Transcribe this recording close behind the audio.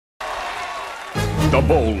The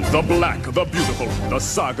bold, the black, the beautiful, the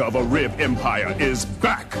saga of a rib empire is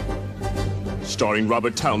back. Starring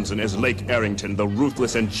Robert Townsend as Lake Arrington, the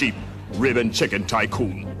ruthless and cheap rib and chicken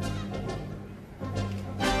tycoon.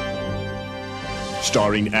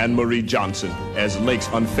 Starring Anne-Marie Johnson as Lake's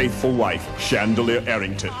unfaithful wife, Chandelier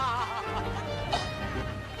Arrington.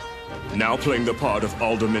 Now playing the part of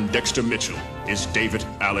Alderman Dexter Mitchell is David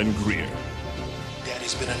Allen Greer.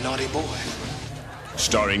 Daddy's been a naughty boy.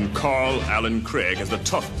 Starring Carl Allen Craig as the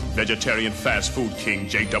tough vegetarian fast food king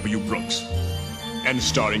J.W. Brooks. And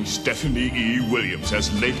starring Stephanie E. Williams as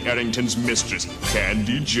Lake Arrington's mistress,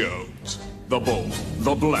 Candy Jones. The bold,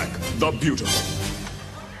 the black, the beautiful.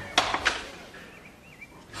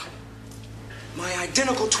 My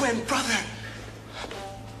identical twin brother.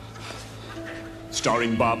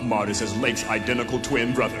 Starring Bob Martis as Lake's identical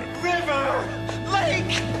twin brother. River!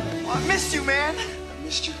 Lake! Oh, I missed you, man. I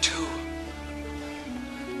missed you, too.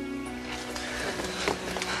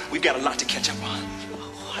 We've got a lot to catch up on.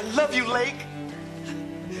 Oh, I love you, Lake.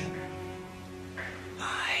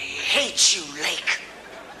 I hate you, Lake.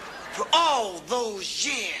 For all those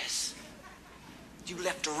years, you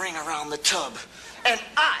left a ring around the tub, and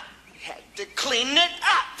I had to clean it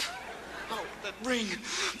up. Oh, that ring,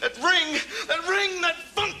 that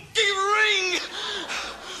funky ring.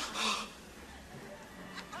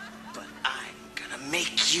 But I'm gonna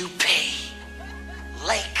make you pay,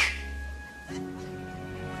 Lake.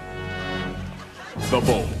 The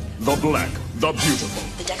bold, the black, the beautiful.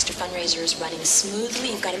 The Dexter fundraiser is running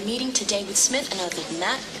smoothly. You've got a meeting today with Smith, and other than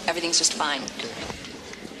that, everything's just fine.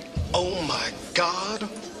 Oh, my God.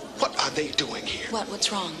 What are they doing here?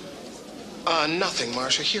 What's wrong? Nothing,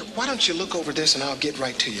 Marcia. Here, why don't you look over this and I'll get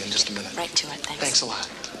right to you in just a minute. Right to it, thanks. Thanks a lot.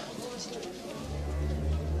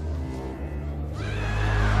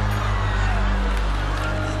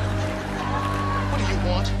 What do you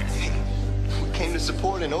want? We came to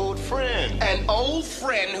support an old friend. An old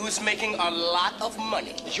friend who's making a lot of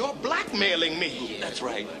money. You're blackmailing me. That's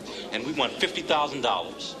right. And we want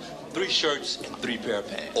 $50,000. 3 shirts and 3 pair of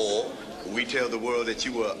pants. Or we tell the world that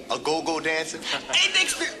you were a go-go dancer. Hey,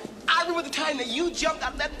 Dexter, I remember the time that you jumped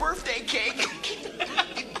out of that birthday cake.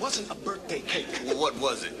 It wasn't a birthday cake. Well, what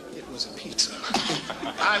was it? It was a pizza.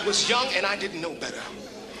 I was young and I didn't know better.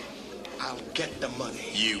 I'll get the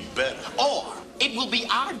money. You better. Or it will be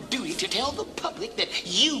our duty to tell the public that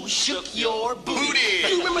you shook your booty. Booty.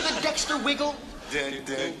 You remember the Dexter wiggle?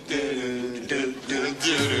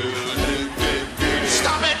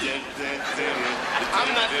 Stop it!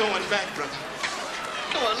 I'm not going back, brother.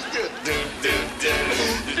 Come on, let's do it.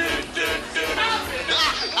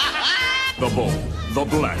 The bold, the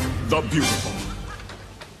black, the beautiful.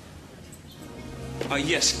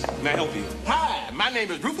 Yes, may I help you? Hi, my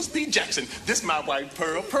name is Rufus P. Jackson. This is my wife,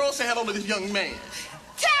 Pearl. Pearl, say hello to this young man.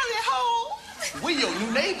 Tally ho! We're your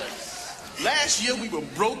new neighbors. Last year we were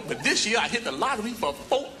broke, but this year I hit the lottery for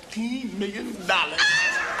 $14 million.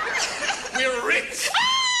 We're rich.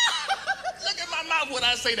 Look at my mouth when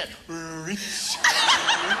I say that. Rich.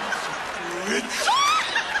 Rich.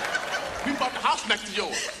 We bought the house next to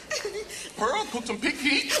yours. Pearl, cook some pig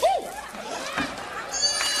feet.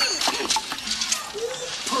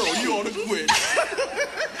 Pearl, you ought to quit.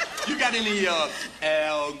 You got any,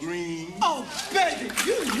 Al Green? Oh, baby,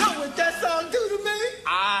 you know what that song do to me?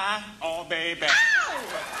 Oh, baby.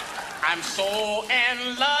 I'm so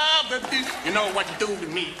in love with you. You know what you do to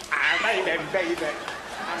me. Baby.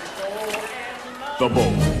 I'm so in love. The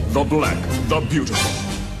bold, the black, the beautiful.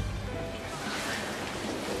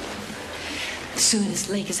 As soon as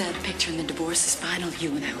Lake is out of the picture and the divorce is final,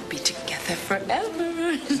 you and I will be together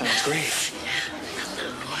forever. Sounds great.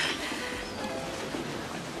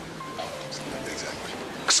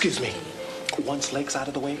 Excuse me. Once Lake's out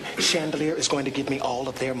of the way, Chandelier is going to give me all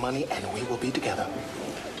of their money and we will be together.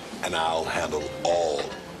 And I'll handle all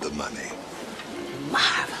the money.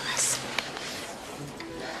 Marvelous.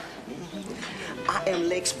 I am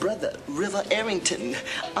Lake's brother, River Arrington.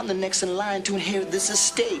 I'm the next in line to inherit this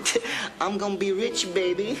estate. I'm gonna be rich,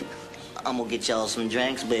 baby. I'm gonna get y'all some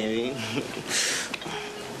drinks, baby.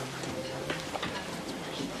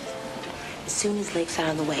 As soon as Lake's out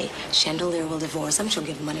of the way, Chandelier will divorce him. She'll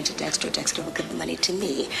give the money to Dexter. Dexter will give the money to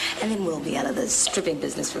me. And then we'll be out of the stripping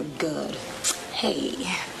business for good. Hey.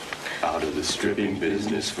 Out of the stripping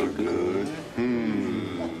business for good?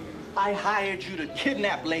 I hired you to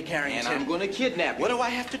kidnap Lake Arrington. And I'm going to kidnap you. What do I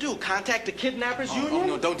have to do? Contact the Kidnappers Union? Oh,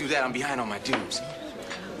 no, don't do that. I'm behind on my dues.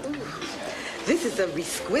 This is a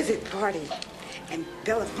exquisite party. And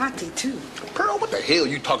Belafonte, too. Pearl, what the hell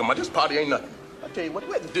you talking about? This party ain't nothing. I tell you what,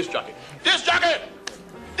 where's the disc jockey? Disc jockey!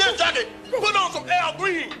 Put on some Al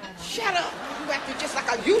Green! Shut up. You acting just like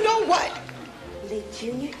a you-know-what. Lake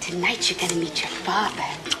Jr., tonight you're gonna meet your father.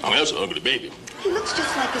 Oh, that's an ugly baby. He looks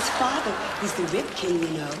just like his father. He's the Rip King, you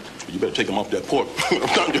know. You better take him off that pork. I'm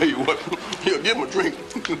trying to tell you what. Here, give him a drink.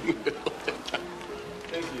 Thank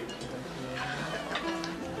you.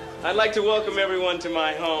 I'd like to welcome everyone to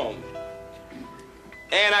my home.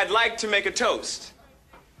 And I'd like to make a toast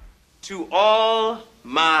to all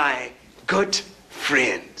my good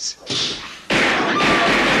friends.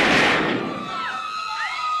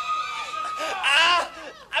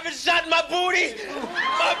 I've been shot in my booty!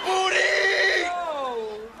 My booty!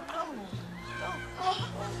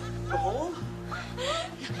 The hole?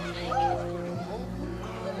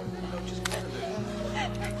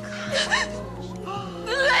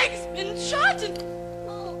 The leg's been shot and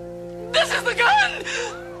this is the gun!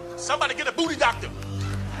 Somebody get a booty doctor.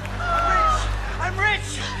 I'm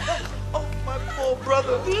rich! Oh, my poor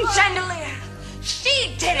brother. Chandelier!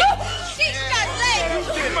 She did it! She shot legs!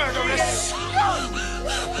 You murderess!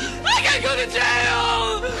 I gotta go to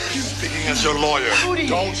jail! You speaking as your lawyer.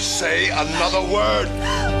 Don't say another word.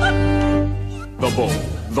 The bold,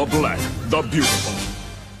 the black, the beautiful.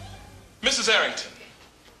 Mrs. Arrington,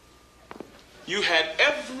 you had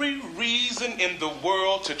every reason in the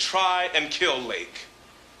world to try and kill Lake.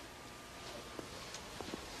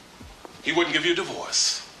 He wouldn't give you a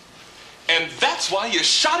divorce. And that's why you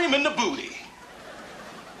shot him in the booty.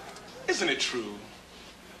 Isn't it true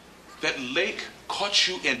that Lake caught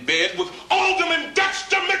you in bed with Alderman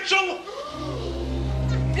Dexter Mitchell?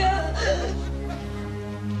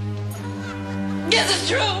 Yes, it's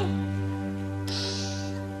true.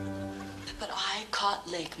 But I caught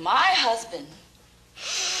Lake, my husband,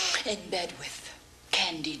 in bed with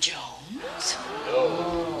Candy Jones,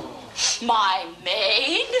 my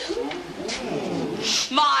maid,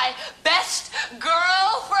 my best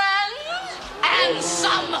girlfriend, and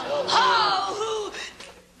some hoe who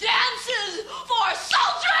dances for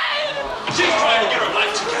sultry! She's trying to get her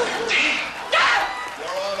life together. Damn!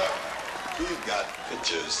 Your Honor, we've got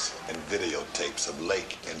pictures and videotapes of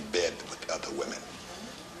Lake in bed with other women.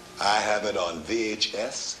 I have it on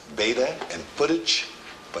VHS, beta, and footage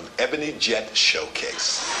from Ebony Jet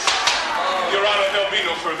Showcase. Your Honor, there'll be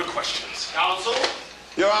no further questions. Counsel?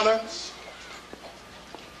 Your Honor,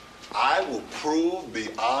 I will prove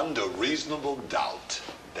beyond a reasonable doubt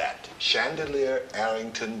that Chandelier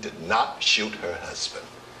Arrington did not shoot her husband.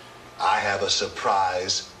 I have a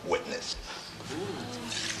surprise witness.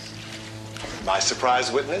 My surprise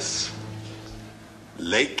witness,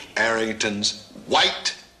 Lake Arrington's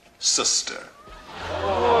white sister.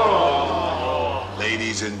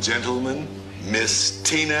 Ladies and gentlemen, Miss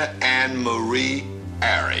Tina Ann Marie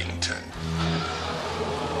Arrington.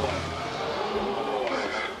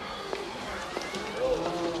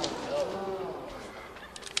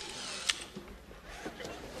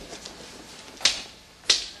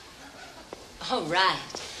 All right.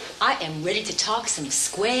 I am ready to talk some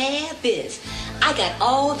square biz. I got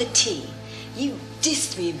all the tea. You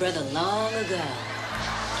dissed me, brother, long ago.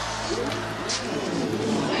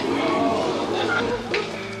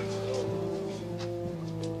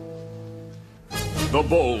 The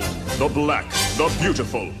bold, the black, the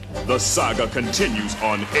beautiful. The saga continues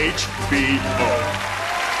on HBO.